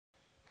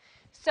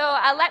So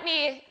let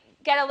me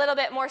get a little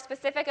bit more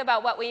specific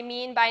about what we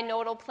mean by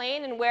nodal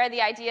plane and where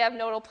the idea of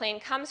nodal plane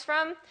comes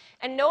from.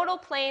 And nodal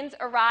planes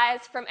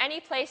arise from any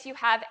place you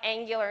have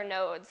angular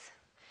nodes.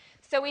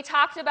 So we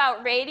talked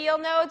about radial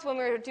nodes when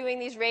we were doing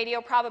these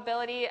radial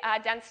probability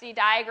density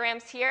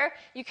diagrams here.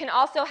 You can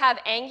also have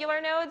angular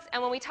nodes.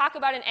 And when we talk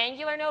about an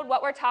angular node,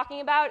 what we're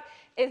talking about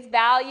is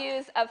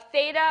values of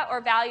theta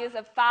or values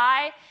of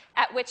phi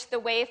at which the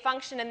wave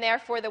function and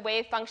therefore the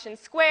wave function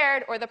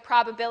squared or the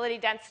probability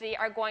density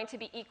are going to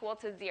be equal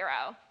to 0.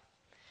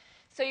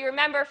 So you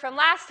remember from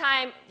last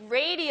time,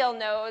 radial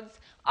nodes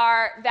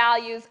are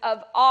values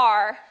of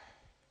r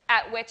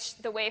at which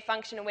the wave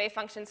function and wave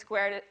function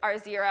squared are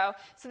 0.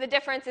 So the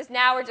difference is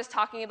now we're just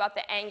talking about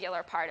the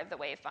angular part of the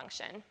wave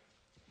function.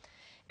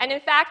 And in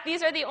fact,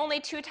 these are the only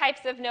two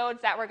types of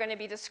nodes that we're going to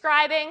be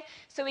describing.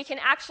 So we can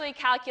actually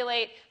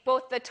calculate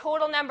both the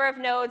total number of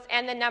nodes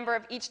and the number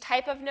of each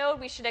type of node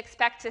we should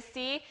expect to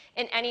see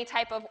in any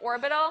type of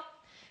orbital.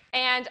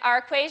 And our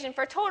equation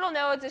for total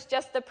nodes is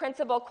just the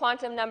principal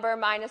quantum number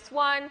minus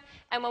 1.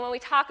 And when we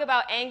talk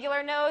about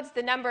angular nodes,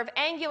 the number of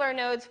angular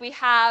nodes we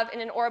have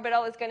in an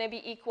orbital is going to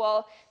be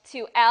equal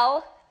to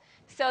L.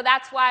 So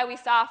that's why we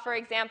saw, for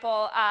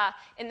example,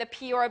 in the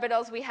p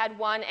orbitals, we had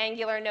one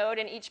angular node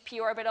in each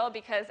p orbital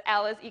because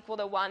L is equal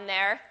to 1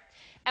 there.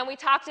 And we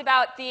talked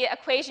about the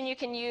equation you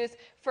can use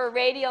for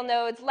radial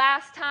nodes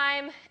last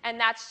time, and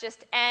that's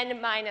just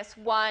n minus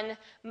 1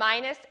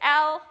 minus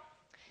L.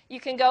 You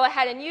can go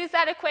ahead and use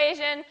that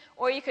equation,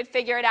 or you could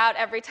figure it out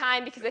every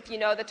time, because if you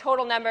know the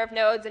total number of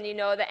nodes and you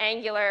know the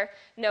angular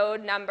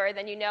node number,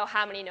 then you know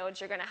how many nodes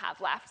you're going to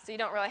have left. So you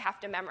don't really have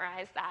to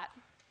memorize that.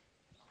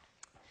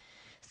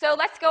 So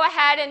let's go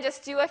ahead and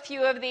just do a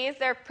few of these.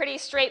 They're pretty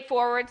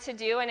straightforward to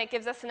do, and it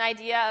gives us an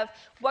idea of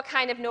what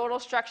kind of nodal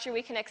structure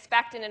we can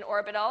expect in an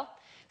orbital.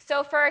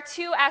 So for a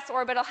 2s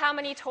orbital, how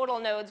many total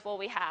nodes will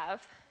we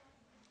have?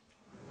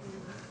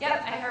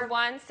 Yep, I heard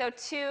 1. So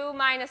 2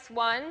 minus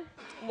 1,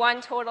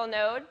 1 total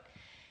node.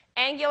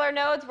 Angular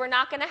nodes, we're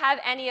not going to have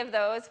any of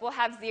those. We'll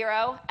have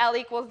 0. L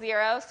equals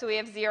 0, so we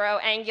have 0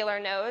 angular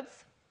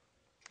nodes.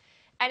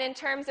 And in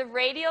terms of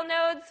radial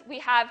nodes, we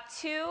have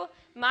 2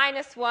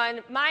 minus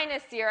 1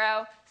 minus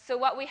 0. So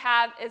what we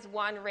have is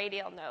 1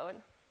 radial node.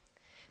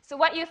 So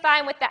what you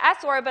find with the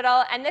s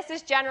orbital, and this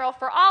is general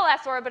for all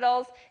s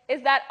orbitals,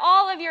 is that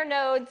all of your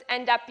nodes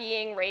end up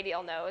being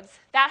radial nodes.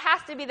 That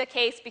has to be the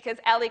case because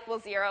L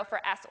equals 0 for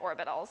s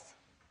orbitals.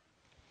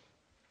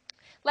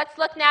 Let's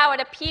look now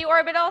at a p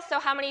orbital. So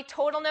how many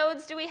total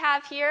nodes do we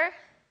have here?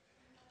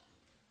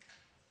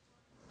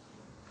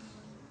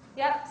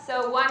 Yep,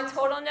 so 1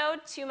 total node.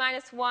 2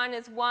 minus 1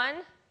 is 1.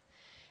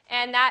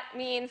 And that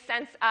means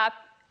since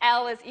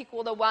L is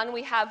equal to 1,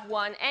 we have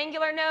 1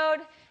 angular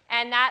node.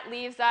 And that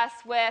leaves us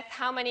with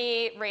how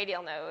many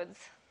radial nodes?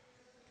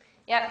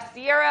 Yep,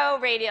 0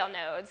 radial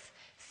nodes.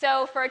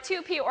 So for a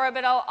 2p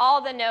orbital,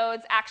 all the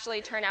nodes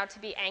actually turn out to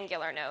be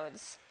angular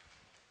nodes.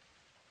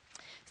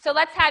 So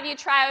let's have you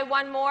try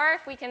one more,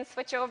 if we can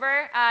switch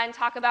over and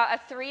talk about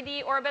a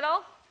 3D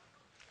orbital.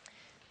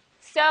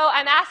 So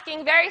I'm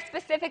asking very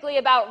specifically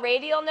about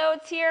radial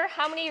nodes here.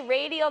 How many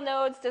radial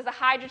nodes does a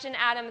hydrogen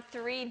atom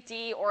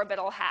 3D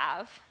orbital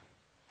have?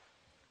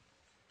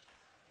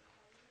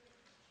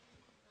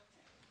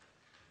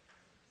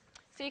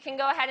 So you can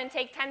go ahead and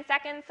take 10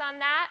 seconds on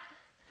that.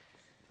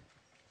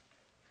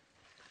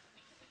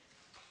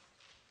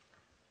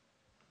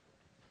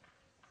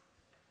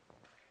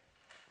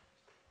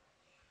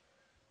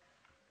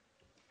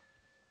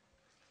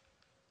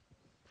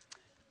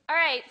 All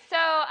right, so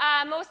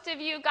most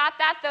of you got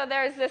that, though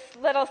there's this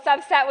little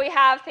subset we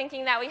have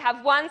thinking that we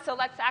have 1. So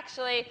let's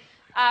actually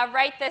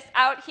write this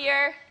out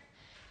here.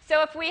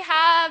 So if we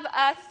have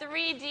a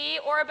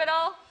 3D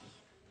orbital,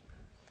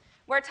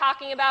 we're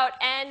talking about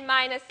n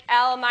minus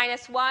L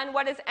minus 1.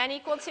 What does n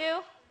equal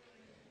to?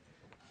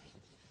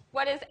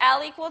 What is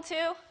L equal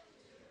to?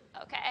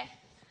 OK.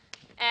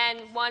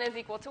 And 1 is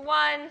equal to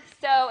 1.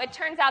 So it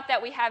turns out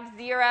that we have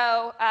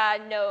 0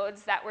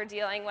 nodes that we're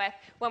dealing with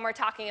when we're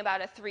talking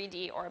about a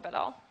 3D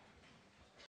orbital.